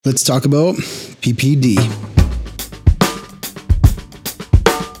Let's talk about PPD.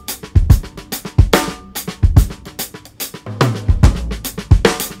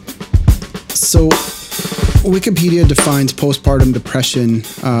 So, Wikipedia defines postpartum depression,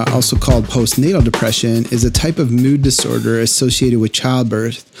 also called postnatal depression, is a type of mood disorder associated with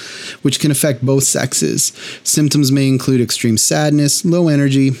childbirth, which can affect both sexes. Symptoms may include extreme sadness, low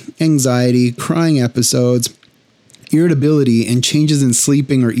energy, anxiety, crying episodes, irritability, and changes in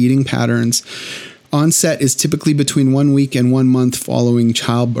sleeping or eating patterns. Onset is typically between 1 week and 1 month following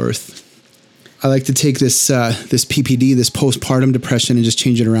childbirth. I like to take this PPD, this postpartum depression, and just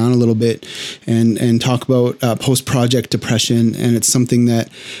change it around a little bit and talk about post-project depression. And it's something that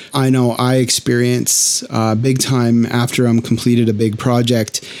I know I experience big time after I'm completed a big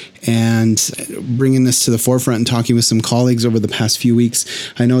project. And bringing this to the forefront and talking with some colleagues over the past few weeks,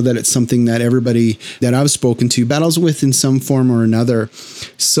 I know that it's something that everybody that I've spoken to battles with in some form or another.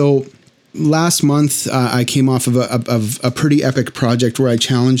 So last month, I came off of a pretty epic project where I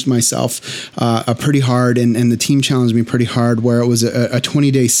challenged myself pretty hard, and the team challenged me pretty hard, where it was a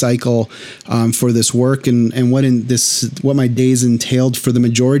 20-day cycle for this work, and what my days entailed for the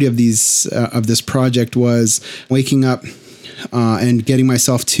majority of this project was waking up and getting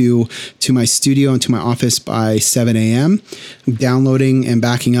myself to my studio and to my office by 7 a.m., downloading and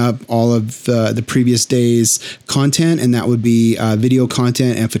backing up all of the previous day's content, and that would be video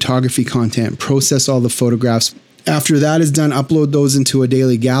content and photography content, process all the photographs. After that is done, upload those into a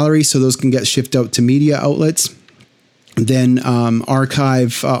daily gallery so those can get shipped out to media outlets. Then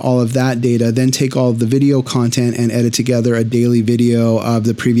archive all of that data, then take all of the video content and edit together a daily video of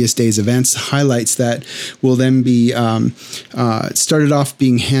the previous day's events, highlights that will then be started off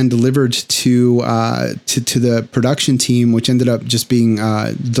being hand-delivered to the production team, which ended up just being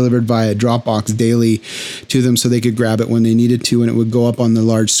delivered via Dropbox daily to them so they could grab it when they needed to, and it would go up on the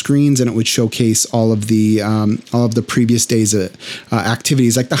large screens and it would showcase all of the previous day's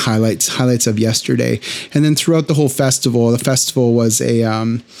activities, like the highlights of yesterday. And then throughout the whole festival, the festival was a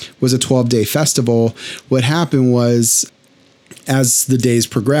 12-day festival. What happened was, as the days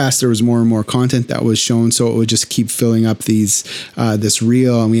progressed, there was more and more content that was shown, so it would just keep filling up this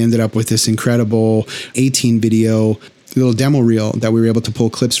reel, and we ended up with this incredible 18-video little demo reel that we were able to pull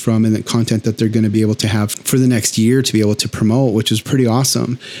clips from, and the content that they're going to be able to have for the next year to be able to promote, which was pretty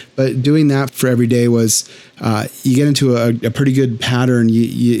awesome. But doing that for every day was, you get into a pretty good pattern.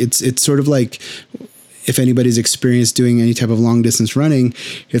 It's sort of like, if anybody's experienced doing any type of long distance running,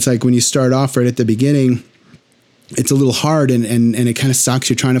 it's like when you start off right at the beginning, it's a little hard and it kind of sucks.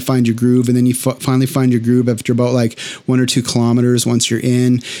 You're trying to find your groove, and then you finally find your groove after about like 1 or 2 kilometers once you're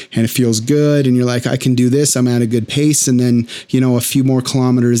in, and it feels good. And you're like, I can do this. I'm at a good pace. And then, a few more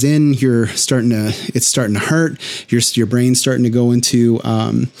kilometers in, it's starting to hurt. Your brain's starting to go into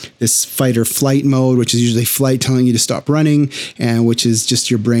this fight or flight mode, which is usually flight telling you to stop running, and which is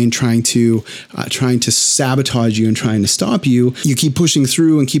just your brain trying to sabotage you and trying to stop you. You keep pushing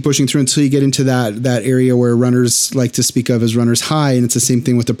through until you get into that area where runners like to speak of as runner's high. And it's the same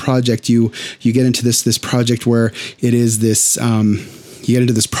thing with the project. You get into this project where it is this, you get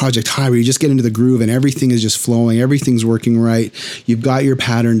into this project high where you just get into the groove and everything is just flowing. Everything's working right. You've got your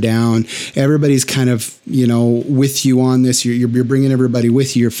pattern down. Everybody's kind of, with you on this. You're bringing everybody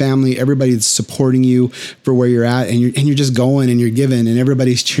with you, your family, everybody's supporting you for where you're at, and you're just going and you're giving, and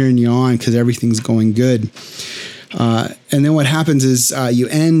everybody's cheering you on because everything's going good. And then what happens is you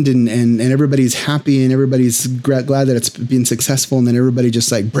end and everybody's happy and everybody's glad that it's been successful, and then everybody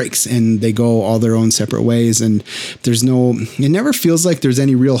just like breaks and they go all their own separate ways, and it never feels like there's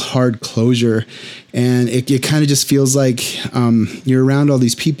any real hard closure, and it kind of just feels like you're around all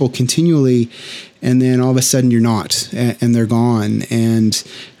these people continually, and then all of a sudden you're not, and they're gone. And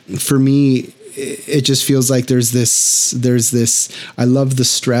for me, it just feels like there's this, I love the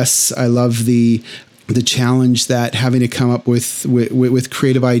stress. I love the challenge that having to come up with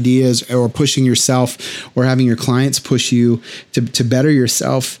creative ideas, or pushing yourself, or having your clients push you to better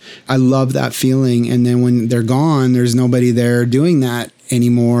yourself. I love that feeling. And then when they're gone, there's nobody there doing that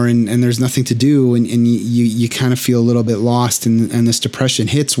anymore, and there's nothing to do, and you kind of feel a little bit lost, and this depression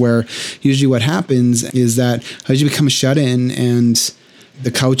hits, where usually what happens is that I usually become a shut-in, and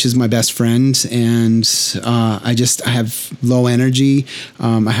the couch is my best friend, and I have low energy.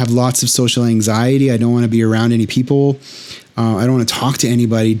 I have lots of social anxiety. I don't want to be around any people. I don't want to talk to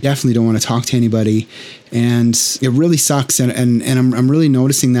anybody. Definitely don't want to talk to anybody. And it really sucks. And I'm really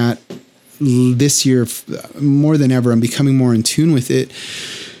noticing that this year more than ever. I'm becoming more in tune with it.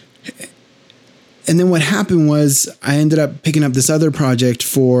 And then what happened was I ended up picking up this other project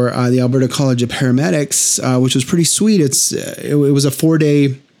for the Alberta College of Paramedics, which was pretty sweet. It was a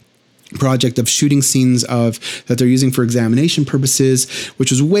 4-day project of shooting scenes that they're using for examination purposes,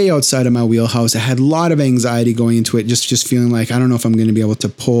 which was way outside of my wheelhouse. I had a lot of anxiety going into it, just feeling like, I don't know if I'm going to be able to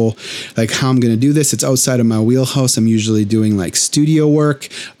pull, like how I'm going to do this. It's outside of my wheelhouse. I'm usually doing like studio work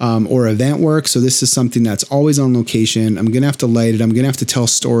or event work. So this is something that's always on location. I'm going to have to light it. I'm going to have to tell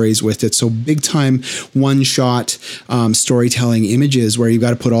stories with it. So big time one shot storytelling images where you've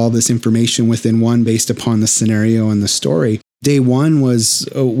got to put all this information within one based upon the scenario and the story. Day one was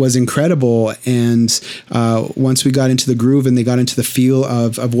incredible, and once we got into the groove and they got into the feel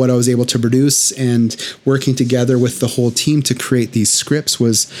of what I was able to produce, and working together with the whole team to create these scripts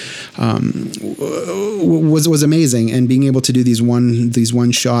was amazing. And being able to do these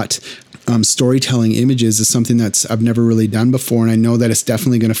one shot storytelling images is something I've never really done before, and I know that it's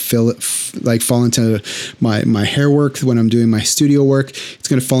definitely going to fall into my hair work when I'm doing my studio work. It's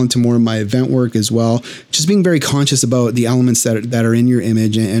going to fall into more of my event work as well. Just being very conscious about the elements that are in your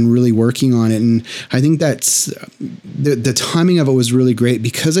image and really working on it. And I think that's the timing of it was really great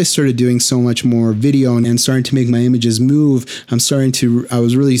because I started doing so much more video and starting to make my images move. I was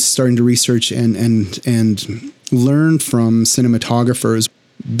really starting to research and learn from cinematographers.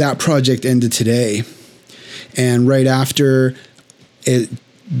 That project ended today, and right after it,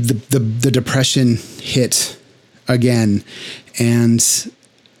 the depression hit again, and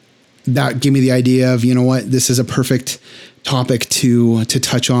that gave me the idea of, you know what, this is a perfect topic to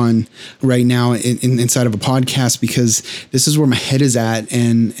touch on right now inside of a podcast, because this is where my head is at,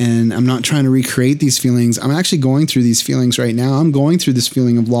 and I'm not trying to recreate these feelings. I'm actually going through these feelings right now. I'm going through this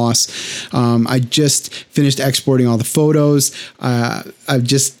feeling of loss. I just finished exporting all the photos. I've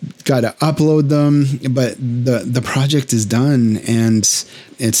just got to upload them, but the project is done, and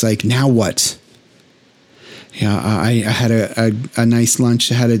it's like, now what? Yeah, I had a nice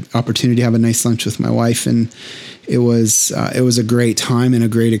lunch. I had an opportunity to have a nice lunch with my wife, and it was a great time and a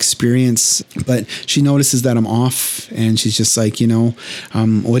great experience. But she notices that I'm off, and she's just like,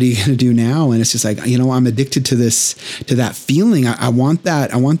 what are you gonna do now? And it's just like, I'm addicted to that feeling. I want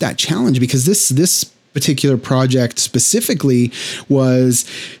that challenge, because this particular project specifically was,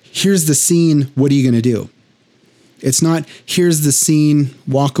 here's the scene, what are you gonna do? It's not, here's the scene,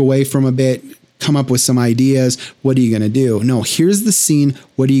 walk away from a bit, come up with some ideas. What are you going to do? No, here's the scene.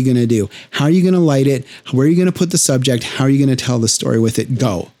 What are you going to do? How are you going to light it? Where are you going to put the subject? How are you going to tell the story with it?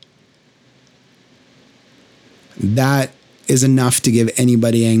 Go. That is enough to give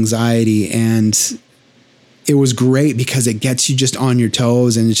anybody anxiety. And it was great because it gets you just on your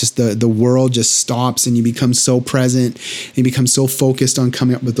toes, and it's just the world just stops, and you become so present and you become so focused on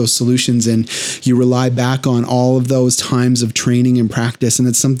coming up with those solutions, and you rely back on all of those times of training and practice. And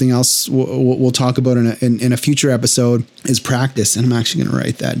it's something else we'll talk about in a future episode, is practice. And I'm actually going to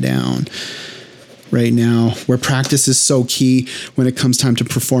write that down right now, where practice is so key when it comes time to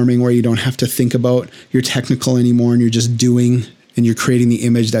performing, where you don't have to think about your technical anymore, and you're just doing, and you're creating the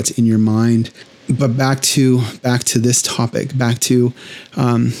image that's in your mind. But back to this topic, back to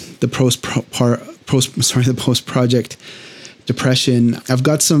the post-project depression. I've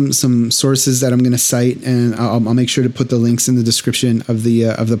got some sources that I'm going to cite, and I'll make sure to put the links in the description of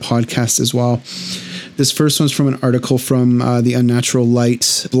the podcast as well. This first one's from an article from the Unnatural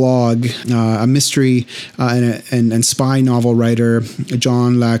Light blog. A mystery and spy novel writer,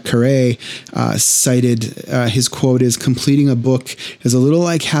 John Le Carré, cited his quote is, "Completing a book is a little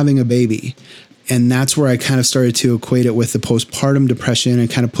like having a baby." And that's where I kind of started to equate it with the postpartum depression and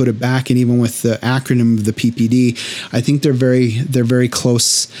kind of put it back. And even with the acronym of the PPD, I think they're very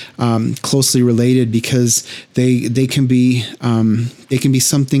closely related, because they can be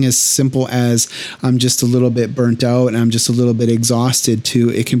something as simple as, I'm just a little bit burnt out and I'm just a little bit exhausted, to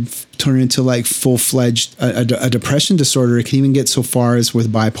it can turn into like full-fledged a depression disorder. It can even get so far as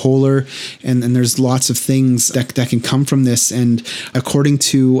with bipolar, and there's lots of things that can come from this. And according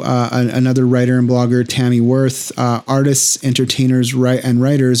to another writer and blogger, Tammy Worth, artists, entertainers, and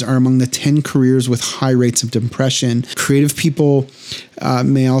writers are among the 10 careers with high rates of depression. Creative people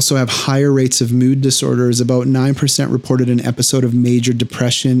may also have higher rates of mood disorders. About 9% reported an episode of major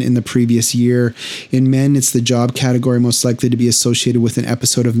depression in the previous year. In men, it's the job category most likely to be associated with an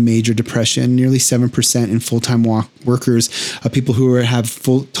episode of major depression. Nearly 7% in full-time workers, people who have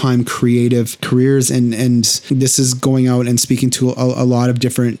full-time creative careers. And this is going out and speaking to a lot of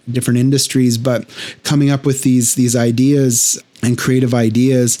different industries, but coming up with these ideas and creative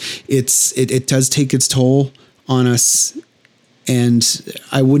ideas, it does take its toll on us. And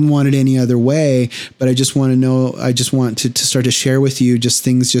I wouldn't want it any other way, but I just want to start to share with you just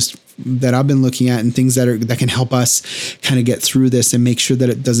things that I've been looking at, and things that can help us kind of get through this and make sure that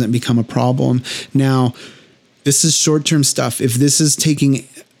it doesn't become a problem. Now, this is short-term stuff. If this is taking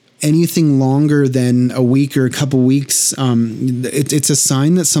anything longer than a week or a couple weeks, it's a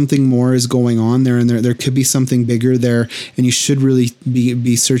sign that something more is going on there, and there could be something bigger there, and you should really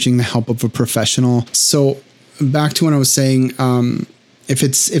be searching the help of a professional. So back to what I was saying, if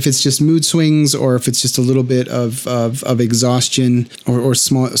it's just mood swings, or if it's just a little bit of exhaustion or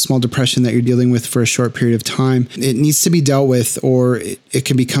small depression that you're dealing with for a short period of time, it needs to be dealt with, or it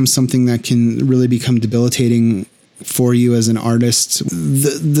can become something that can really become debilitating for you as an artist.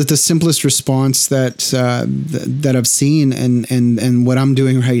 The simplest response that I've seen and what I'm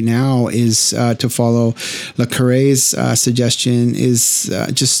doing right now is to follow Le Carré's suggestion is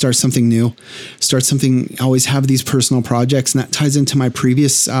just start something new, start something. Always have these personal projects, and that ties into my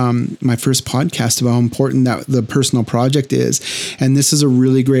previous my first podcast about how important that the personal project is. And this is a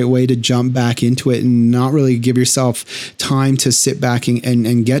really great way to jump back into it and not really give yourself time to sit back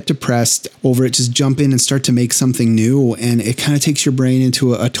and get depressed over it. Just jump in and start to make something new, and it kind of takes your brain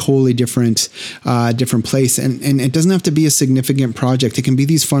into a totally different place. And it doesn't have to be a significant project. It can be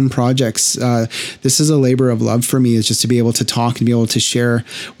these fun projects. This is a labor of love for me, is just to be able to talk and be able to share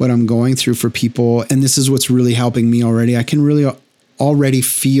what I'm going through for people. And this is what's really helping me already. I can really already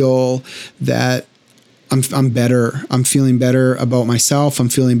feel that I'm better. I'm feeling better about myself. I'm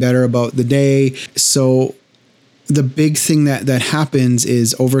feeling better about the day. So the big thing that happens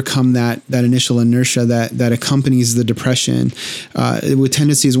is overcome that initial inertia that accompanies the depression. With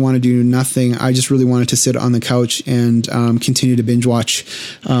tendencies want to do nothing, I just really wanted to sit on the couch and continue to binge watch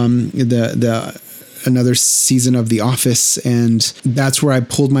another season of The Office, and that's where I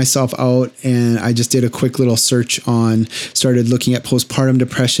pulled myself out, and I just did a quick little search started looking at postpartum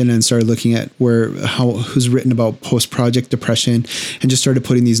depression, and started looking at who's written about post-project depression, and just started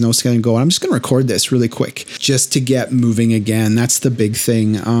putting these notes together and I'm just going to record this really quick just to get moving again. That's the big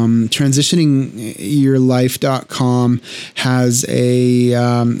thing. Transitioningyourlife.com has a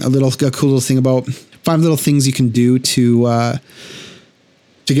cool little thing about 5 little things you can do to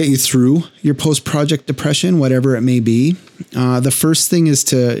get you through your post-project depression, whatever it may be. The first thing is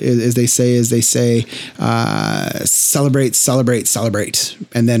they say, celebrate,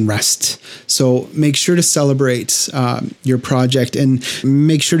 and then rest. So make sure to celebrate your project, and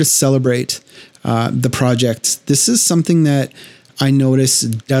make sure to celebrate the project. This is something that I notice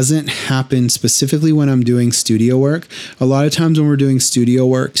doesn't happen specifically when I'm doing studio work. A lot of times when we're doing studio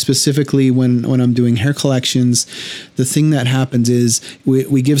work, specifically when I'm doing hair collections, the thing that happens is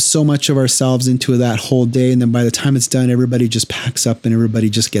we give so much of ourselves into that whole day, and then by the time it's done, everybody just packs up and everybody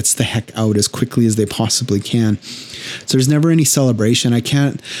just gets the heck out as quickly as they possibly can. So there's never any celebration. I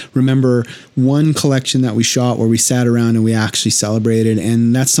can't remember one collection that we shot where we sat around and we actually celebrated,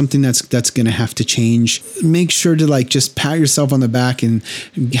 and that's something that's going to have to change. Make sure to just pat yourself on the back and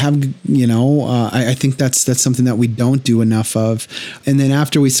have, I think that's something that we don't do enough of. And then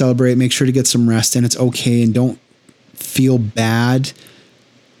after we celebrate, make sure to get some rest, and it's okay, and don't feel bad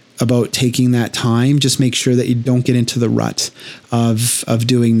about taking that time. Just make sure that you don't get into the rut of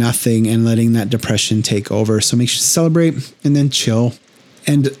doing nothing and letting that depression take over. So make sure to celebrate and then chill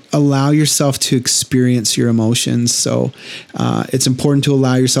and allow yourself to experience your emotions. So it's important to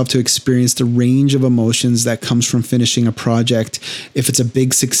allow yourself to experience the range of emotions that comes from finishing a project. If it's a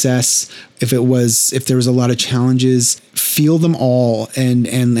big success, if there was a lot of challenges, feel them all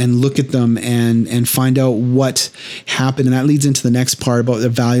and look at them and find out what happened. And that leads into the next part about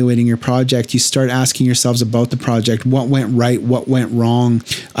evaluating your project. You start asking yourselves about the project. What went right? What went wrong?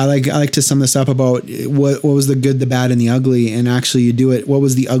 I like to sum this up about what was the good, the bad, and the ugly. And actually you do it. What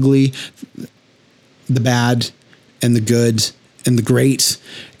was the ugly, the bad, and the good, and the great,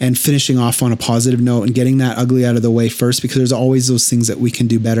 and finishing off on a positive note and getting that ugly out of the way first, because there's always those things that we can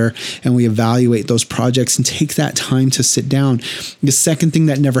do better, and we evaluate those projects and take that time to sit down. The second thing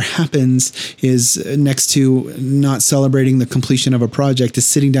that never happens is, next to not celebrating the completion of a project, is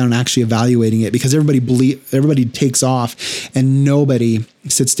sitting down and actually evaluating it, because everybody takes off and nobody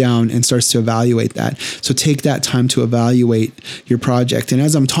sits down and starts to evaluate that. So take that time to evaluate your project. And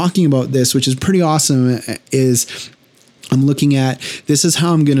as I'm talking about this, which is pretty awesome, is I'm looking at, this is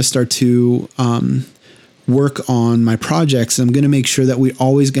how I'm going to start to work on my projects. I'm going to make sure that we're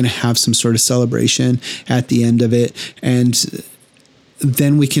always going to have some sort of celebration at the end of it. And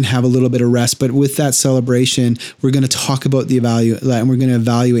then we can have a little bit of rest. But with that celebration, we're going to talk about and we're going to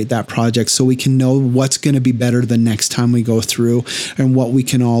evaluate that project so we can know what's going to be better the next time we go through and what we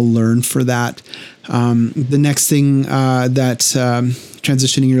can all learn for that. The next thing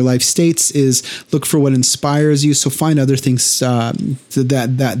Transitioning Your Life states is look for what inspires you. So find other things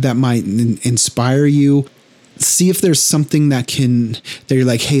that might inspire you. See if there's something that you're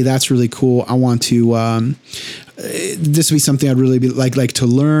like, hey, that's really cool. I want to this would be something I'd really be like to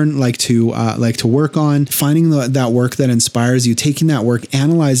learn, like to work on, finding that work that inspires you, taking that work,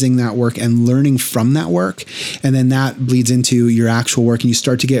 analyzing that work, and learning from that work. And then that bleeds into your actual work, and you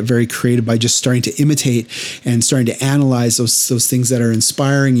start to get very creative by just starting to imitate and starting to analyze those things that are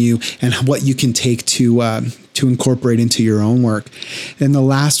inspiring you and what you can take to incorporate into your own work. And the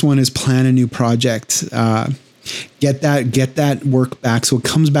last one is plan a new project. Get that work back. So it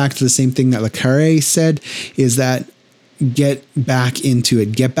comes back to the same thing that Le Carré said, is that get back into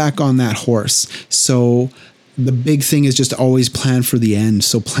it, get back on that horse. So the big thing is just always plan for the end.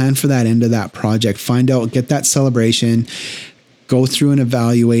 So plan for that end of that project, find out, get that celebration, go through and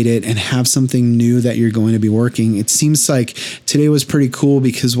evaluate it, and have something new that you're going to be working. It seems like today was pretty cool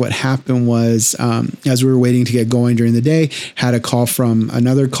because what happened was, as we were waiting to get going during the day, had a call from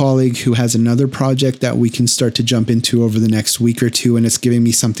another colleague who has another project that we can start to jump into over the next week or two. And it's giving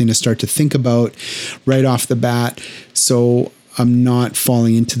me something to start to think about right off the bat. So I'm not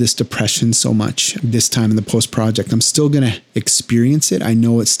falling into this depression so much this time in the post project. I'm still going to experience it. I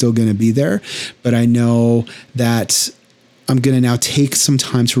know it's still going to be there, but I know that I'm going to now take some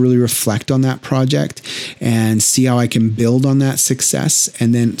time to really reflect on that project and see how I can build on that success,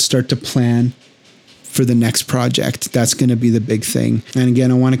 and then start to plan for the next project. That's going to be the big thing. And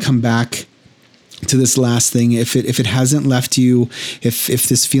again, I want to come back to this last thing. If it hasn't left you, if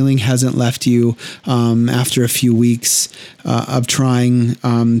this feeling hasn't left you after a few weeks of trying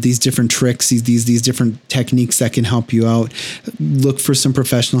these different tricks, these different techniques that can help you out, look for some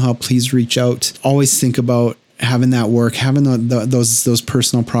professional help. Please reach out. Always think about having that work, having those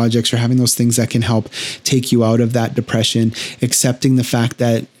personal projects, or having those things that can help take you out of that depression, accepting the fact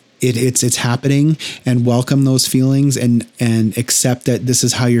that it's happening, and welcome those feelings, and accept that this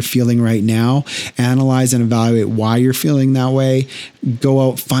is how you're feeling right now. Analyze and evaluate why you're feeling that way. Go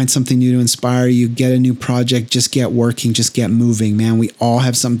out, find something new to inspire you, get a new project, just get working, just get moving, man. We all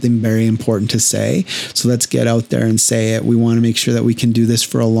have something very important to say. So let's get out there and say it. We want to make sure that we can do this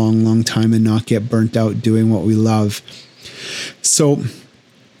for a long, long time and not get burnt out doing what we love. So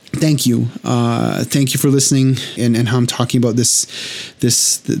thank you. Thank you for listening, and how I'm talking about this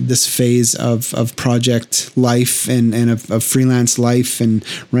phase of project life and of freelance life and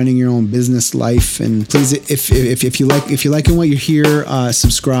running your own business life. And please, if you're liking what you hear,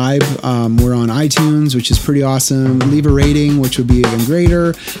 subscribe. We're on iTunes, which is pretty awesome. Leave a rating, which would be even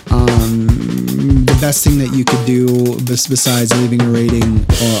greater. The best thing that you could do besides leaving a rating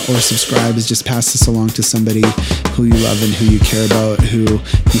or subscribe is just pass this along to somebody who you love and who you care about, who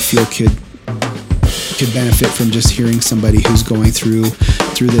you feel could benefit from just hearing somebody who's going through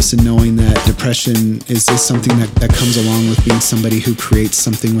this, and knowing that depression is something that comes along with being somebody who creates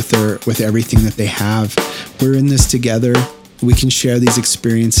something with everything that they have. We're in this together. We can share these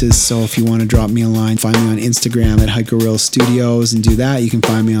experiences. So if you want to drop me a line, find me on Instagram at Hikeril Studios and do that. You can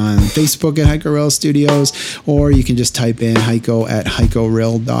find me on Facebook at Hikeril Studios, or you can just type in Heiko at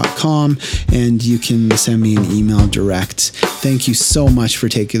hikeril.com, and you can send me an email direct. Thank you so much for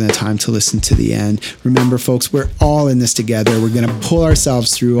taking the time to listen to the end. Remember, folks, we're all in this together. We're going to pull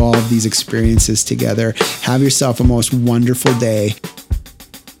ourselves through all of these experiences together. Have yourself a most wonderful day.